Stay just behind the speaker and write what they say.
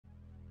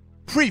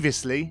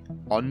Previously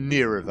on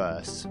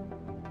Neuraverse.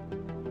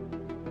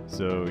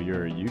 So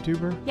you're a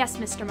YouTuber? Yes,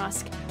 Mr.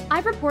 Musk. I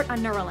report on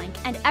Neuralink,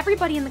 and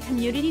everybody in the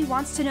community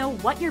wants to know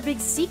what your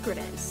big secret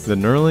is. The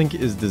Neuralink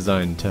is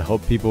designed to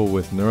help people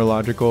with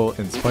neurological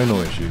and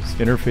spinal issues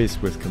interface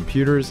with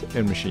computers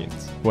and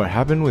machines. What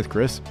happened with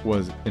Griss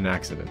was an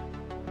accident.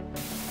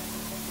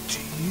 Do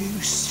you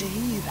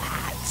see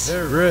that?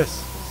 There,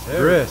 Griss.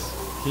 Griss,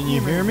 can you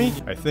hear me?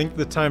 I think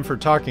the time for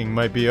talking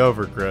might be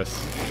over, Griss.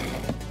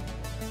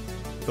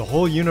 The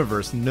whole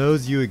universe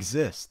knows you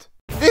exist.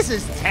 This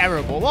is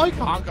terrible. I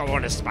can't go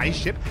on a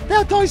spaceship.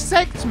 They'll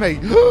dissect me.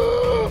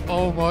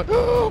 Oh my.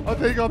 I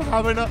think I'm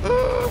having a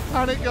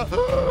panic.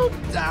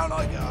 Down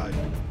I go.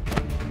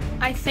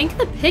 I think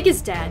the pig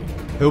is dead.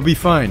 He'll be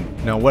fine.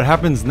 Now what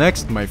happens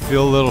next might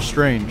feel a little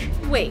strange.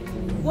 Wait,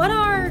 what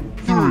are...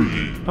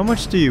 3. How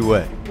much do you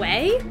weigh?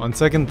 Weigh? On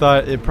second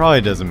thought, it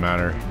probably doesn't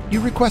matter. You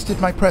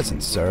requested my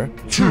presence, sir.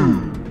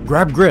 2.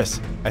 Grab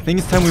Griss. I think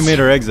it's time we made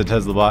our exit,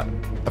 Tesla bot.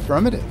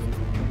 Affirmative.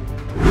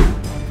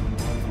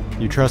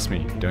 You trust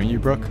me, don't you,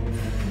 Brooke?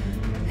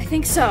 I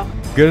think so.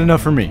 Good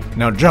enough for me.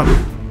 Now jump!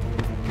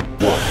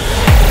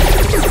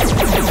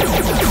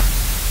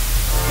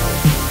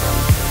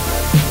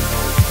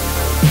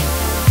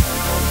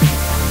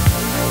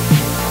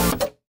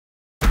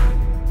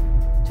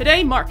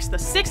 Today marks the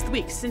 6th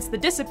week since the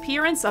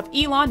disappearance of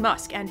Elon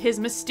Musk and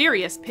his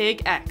mysterious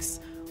pig X.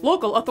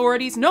 Local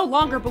authorities no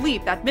longer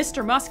believe that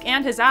Mr. Musk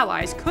and his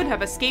allies could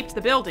have escaped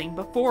the building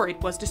before it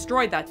was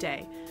destroyed that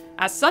day.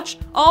 As such,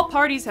 all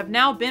parties have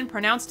now been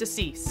pronounced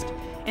deceased.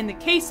 In the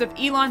case of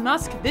Elon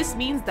Musk, this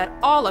means that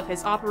all of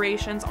his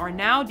operations are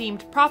now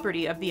deemed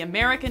property of the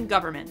American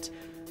government.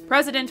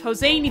 President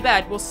Jose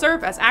Nibed will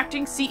serve as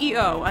acting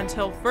CEO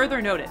until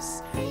further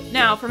notice.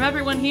 Now, from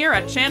everyone here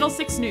at Channel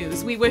 6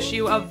 News, we wish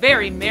you a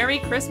very Merry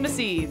Christmas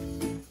Eve.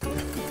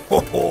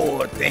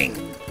 Oh, thank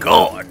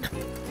God.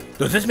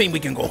 Does this mean we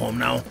can go home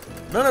now?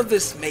 None of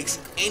this makes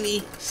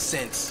any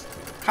sense.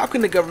 How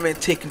can the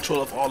government take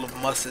control of all of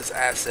Musk's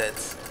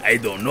assets? I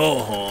don't know,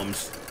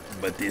 Holmes,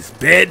 but this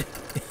bed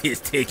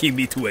is taking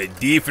me to a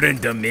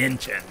different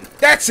dimension.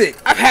 That's it!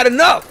 I've had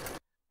enough!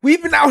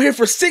 We've been out here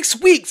for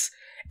 6 weeks,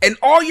 and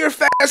all your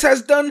fat ass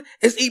has done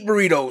is eat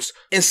burritos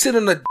and sit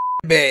on a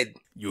bed.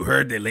 You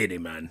heard the lady,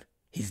 man.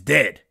 He's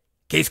dead.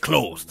 Case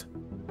closed.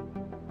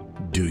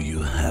 Do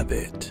you have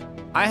it?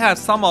 I had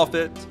some of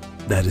it.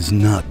 That is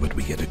not what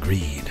we had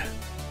agreed.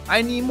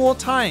 I need more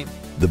time.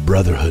 The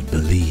Brotherhood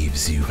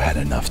believes you've had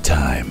enough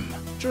time.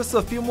 Just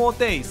a few more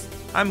days.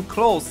 I'm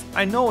close,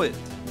 I know it.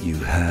 You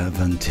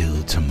have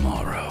until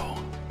tomorrow.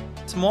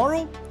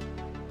 Tomorrow?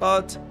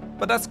 But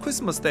that's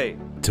Christmas Day.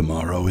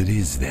 Tomorrow it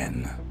is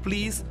then.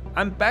 Please,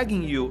 I'm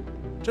begging you.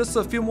 Just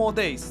a few more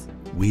days.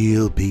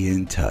 We'll be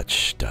in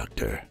touch,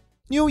 Doctor.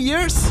 New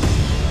Year's?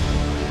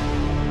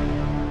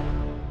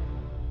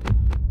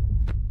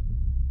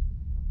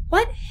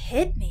 What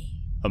hit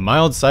me? A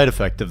mild side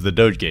effect of the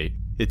Dogegate.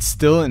 It's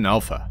still in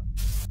alpha.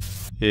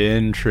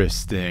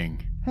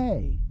 Interesting.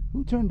 Hey,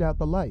 who turned out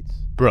the lights?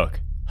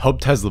 Brooke,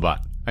 help TeslaBot.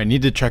 I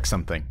need to check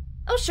something.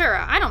 Oh sure,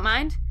 I don't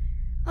mind.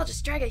 I'll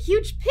just drag a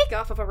huge pig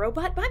off of a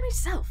robot by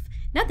myself.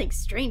 Nothing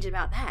strange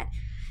about that.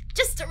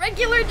 Just a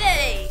regular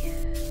day.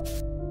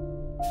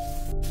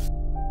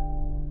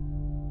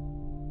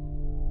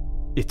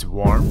 It's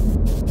warm?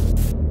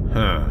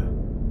 Huh.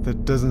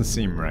 That doesn't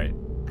seem right.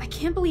 I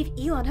can't believe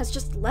Elon has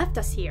just left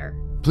us here.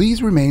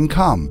 Please remain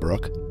calm,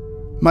 Brooke.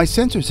 My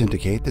sensors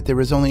indicate that there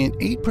is only an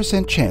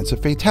 8% chance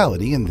of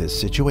fatality in this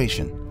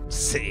situation.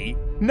 See?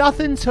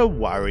 Nothing to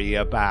worry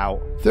about.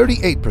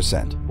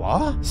 38%.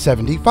 What?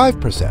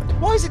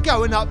 75%. Why is it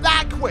going up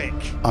that quick?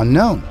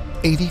 Unknown.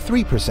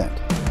 83%.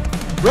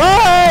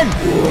 Run!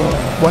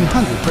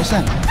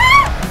 100%.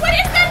 Ah! What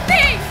is that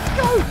thing?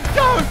 Go!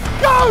 Go!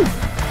 Go!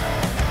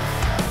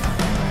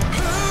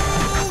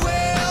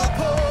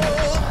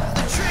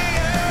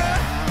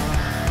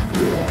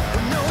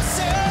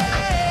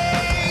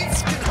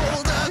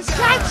 It's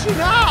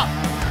catching up!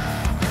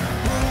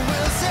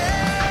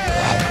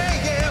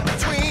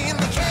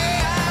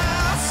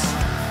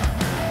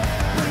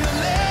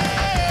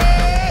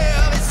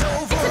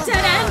 It's a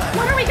dead end.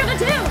 What are we gonna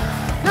do?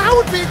 Now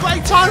would be a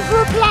great time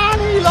for a plan,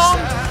 Elon!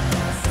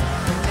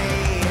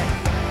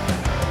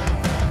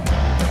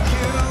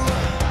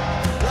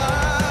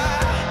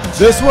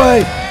 This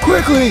way!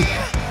 Quickly!